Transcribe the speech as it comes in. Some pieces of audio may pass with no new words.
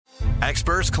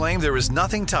Experts claim there is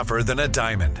nothing tougher than a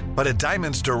diamond. But at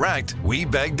Diamonds Direct, we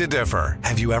beg to differ.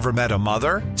 Have you ever met a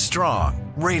mother? Strong,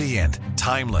 radiant,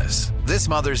 timeless. This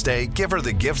Mother's Day, give her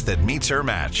the gift that meets her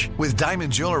match. With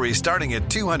diamond jewelry starting at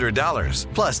 $200.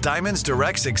 Plus Diamonds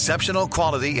Direct's exceptional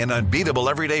quality and unbeatable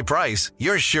everyday price,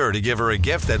 you're sure to give her a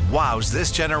gift that wows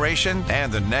this generation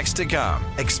and the next to come.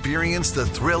 Experience the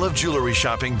thrill of jewelry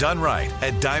shopping done right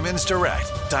at Diamonds Direct.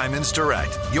 Diamonds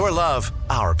Direct. Your love,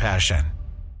 our passion.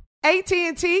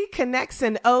 AT&T connects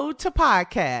an ode to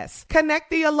podcasts.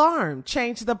 Connect the alarm.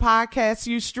 Change the podcast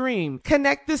you stream.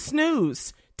 Connect the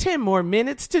snooze. 10 more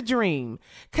minutes to dream.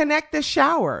 Connect the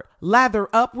shower. Lather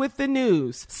up with the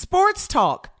news. Sports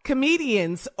talk,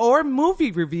 comedians, or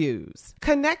movie reviews.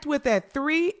 Connect with that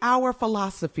 3-hour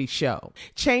philosophy show.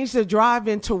 Change the drive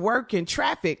into work in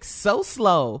traffic so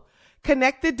slow.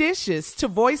 Connect the dishes to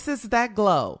voices that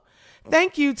glow.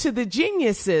 Thank you to the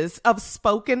geniuses of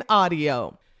spoken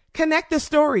audio. Connect the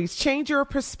stories, change your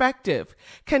perspective.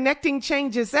 Connecting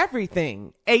changes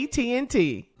everything.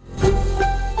 AT&T.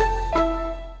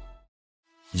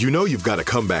 You know you've got a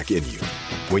comeback in you.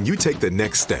 When you take the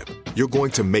next step, you're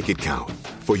going to make it count.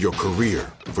 For your career,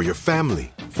 for your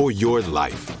family, for your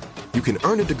life. You can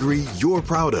earn a degree you're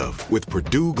proud of with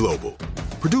Purdue Global.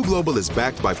 Purdue Global is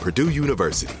backed by Purdue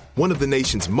University, one of the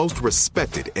nation's most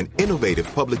respected and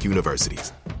innovative public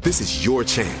universities. This is your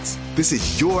chance. This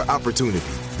is your opportunity.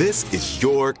 This is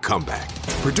your comeback.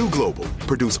 Purdue Global,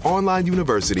 Purdue's online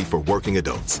university for working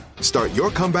adults. Start your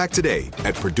comeback today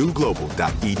at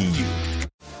purdueglobal.edu.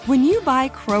 When you buy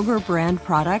Kroger brand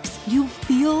products, you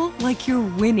feel like you're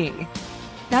winning.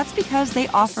 That's because they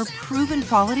offer proven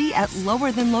quality at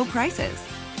lower than low prices.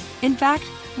 In fact,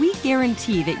 we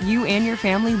guarantee that you and your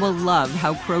family will love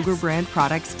how Kroger brand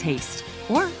products taste,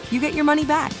 or you get your money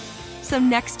back. So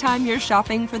next time you're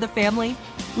shopping for the family,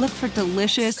 look for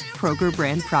delicious Kroger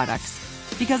brand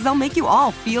products, because they'll make you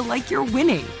all feel like you're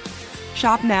winning.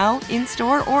 Shop now,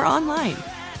 in-store, or online.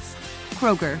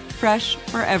 Kroger, fresh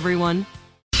for everyone.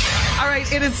 All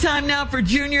right, it is time now for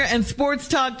Junior and Sports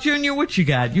Talk. Junior, what you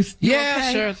got? You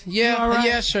okay? Sure. Yeah, all right?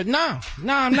 yeah, sure. No,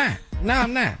 I'm not.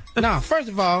 No, first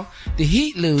of all, the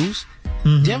Heat lose.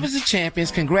 Mm-hmm. Denver's the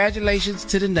champions. Congratulations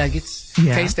to the Nuggets. In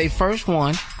case they first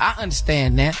won. I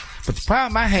understand that. But the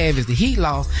problem I have is the Heat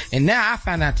lost, and now I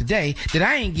found out today that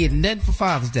I ain't getting nothing for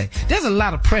Father's Day. There's a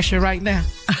lot of pressure right now.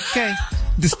 Okay?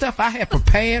 The stuff I had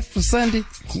prepared for Sunday,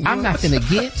 I'm not gonna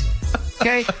get.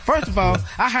 Okay? First of all,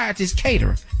 I hired this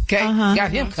caterer. Okay,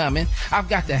 got him coming. I've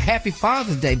got the Happy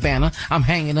Father's Day banner I'm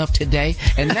hanging up today,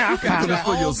 and now I found out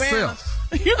for yourself.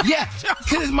 Yeah,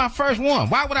 because it's my first one.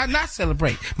 Why would I not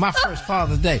celebrate my first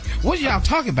Father's Day? What y'all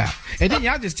talking about? And then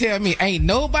y'all just tell me ain't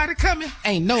nobody coming?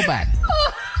 Ain't nobody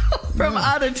from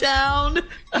out of town?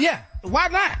 Yeah, why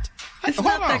not? It's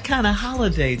not that kind of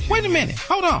holiday. Junior. Wait a minute,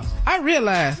 hold on. I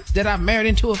realized that I married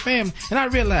into a family, and I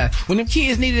realized when them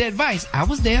kids needed advice, I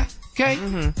was there. Okay?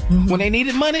 When they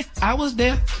needed money, I was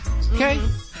there. Okay?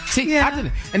 See, I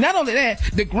didn't. And not only that,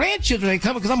 the grandchildren ain't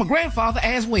coming because I'm a grandfather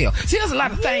as well. See, there's a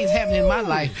lot of things happening in my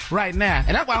life right now.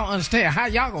 And that's why I don't understand how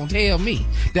y'all gonna tell me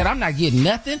that I'm not getting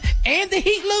nothing and the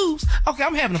Heat lose. Okay,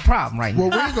 I'm having a problem right now.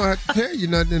 Well, we ain't gonna have to tell you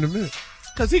nothing in a minute.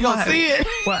 Because he gonna see it.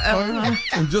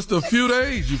 In just a few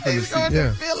days, you finna see it.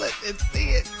 Yeah. Feel it and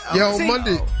see it.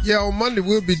 On Monday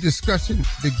we'll be discussing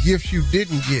the gifts you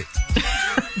didn't get.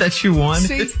 That you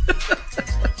wanted.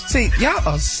 See, y'all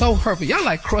are so hurtful. Y'all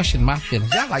like crushing my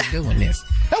feelings. Y'all like doing this.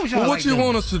 What you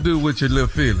want us to do with your little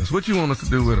feelings? What you want us to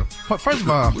do with them? Well, first of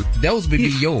all, those would be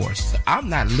yours. I'm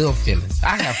not little feelings.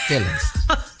 I have feelings.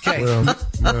 Okay. Well,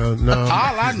 no.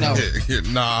 All I know.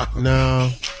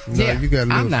 No, you got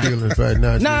little feelings right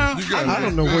now. No, I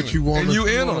don't know what you want. And you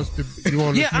in us to. You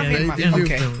want us to I'm in my.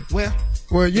 Okay.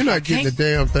 Well, you're not getting the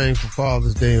damn thing for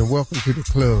Father's Day, and welcome to the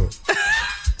club.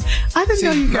 I didn't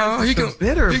know you guys were so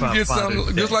bitter about He can get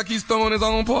something, just like he's throwing his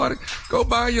own party. Go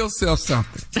buy yourself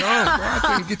something. Go out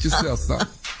there and get yourself something.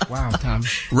 Wow, Tommy.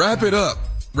 Wrap it up,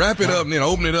 and then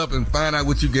open it up and find out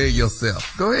what you gave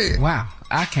yourself. Go ahead. Wow,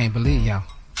 I can't believe y'all.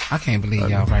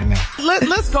 Y'all right now.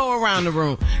 Let's go around the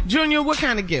room. Junior, what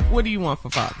kind of gift? What do you want for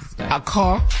Father's Day? A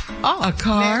car. Oh, a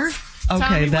car? Next. Okay,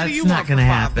 Tommy, that's not going to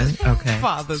happen. Okay.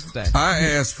 Father's Day. I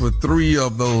asked for 3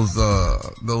 of those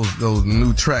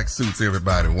new track suits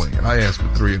everybody wearing. I asked for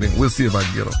 3 of them. We'll see if I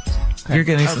can get them. Okay. You're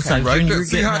getting some right Junior. there.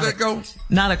 See how that goes?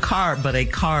 Not a car, but a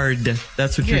card.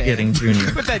 That's what you're getting,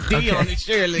 Junior. Put that D on it,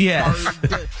 Shirley. Yeah.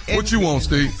 What you want,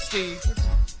 Steve?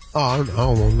 Oh, I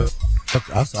don't want that.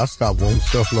 I stopped wanting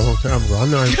stuff a long time ago. I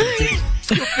know I ain't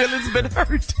your feelings been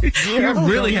hurt. You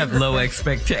really have low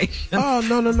expectations. Oh,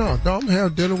 no. I'm going to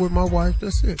have dinner with my wife.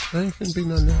 That's it. There ain't finna be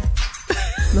nothing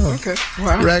else. No. Okay.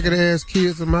 Wow. Ragged ass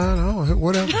kids of mine. Oh,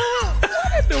 whatever.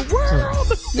 What in the world?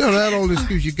 You know, that old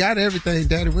excuse. You got everything,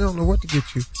 Daddy. We don't know what to get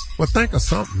you. Well, think of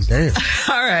something. Damn.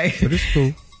 All right. But it's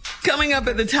cool. Coming up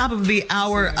at the top of the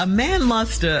hour, a man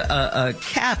lost a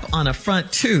cap on a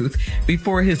front tooth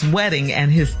before his wedding,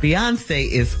 and his fiance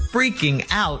is freaking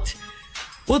out.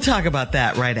 We'll talk about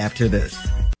that right after this.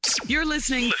 You're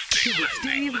listening to the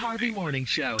Steve Harvey Morning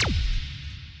Show.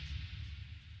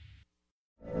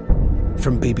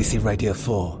 From BBC Radio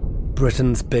 4,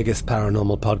 Britain's biggest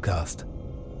paranormal podcast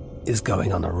is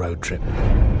going on a road trip.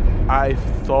 I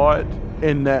thought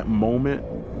in that moment,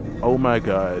 oh my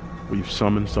God, we've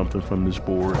summoned something from this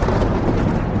board.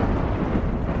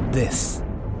 This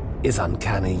is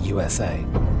Uncanny USA.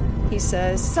 He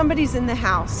says, somebody's in the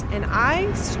house, and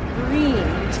I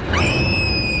screamed.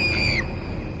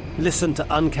 Listen to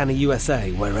Uncanny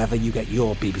USA wherever you get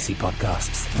your BBC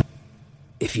podcasts,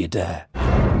 if you dare.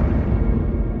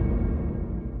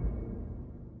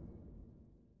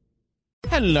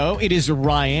 Hello, it is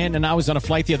Ryan, and I was on a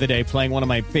flight the other day playing one of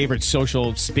my favorite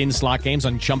social spin slot games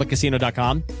on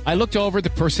ChumbaCasino.com. I looked over at the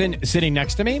person sitting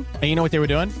next to me, and you know what they were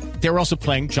doing? They were also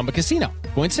playing Chumba Casino.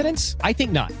 Coincidence? I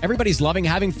think not. Everybody's loving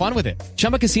having fun with it.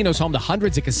 Chumba Casino is home to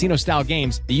hundreds of casino-style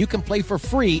games that you can play for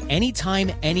free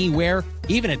anytime, anywhere,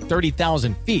 even at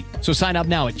 30,000 feet. So sign up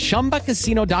now at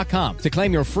ChumbaCasino.com to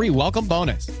claim your free welcome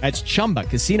bonus. That's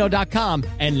ChumbaCasino.com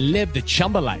and live the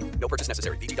Chumba life. No purchase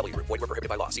necessary. VGW. Void where prohibited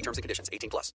by law. See terms and conditions.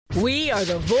 18+. We are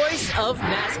the voice of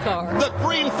NASCAR. The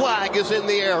green flag is in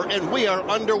the air, and we are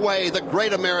underway. The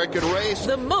Great American Race.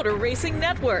 The Motor Racing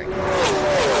Network.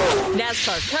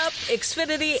 NASCAR Cup,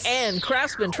 Xfinity, and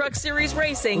Craftsman Truck Series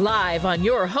Racing live on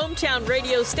your hometown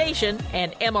radio station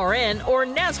and MRN or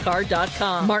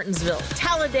NASCAR.com. Martinsville,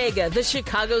 Talladega, the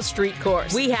Chicago Street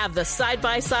Course. We have the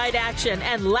side-by-side action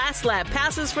and last lap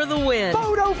passes for the win.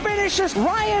 Photo finishes.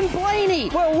 Ryan Blaney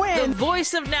will win. The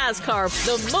voice of NASCAR,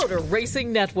 the Motor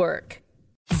Racing Network.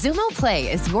 Xumo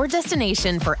Play is your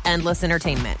destination for endless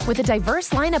entertainment. With a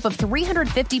diverse lineup of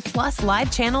 350-plus live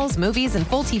channels, movies, and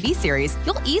full TV series,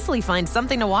 you'll easily find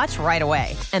something to watch right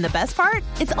away. And the best part?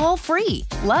 It's all free.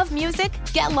 Love music?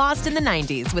 Get lost in the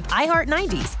 90s with iHeart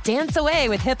 90s, dance away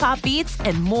with hip-hop beats,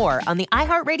 and more on the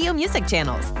iHeartRadio music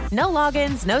channels. No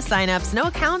logins, no signups, no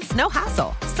accounts, no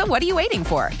hassle. So what are you waiting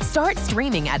for? Start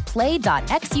streaming at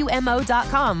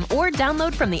play.xumo.com or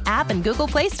download from the app and Google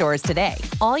Play stores today.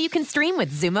 All you can stream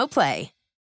with Xumo Play.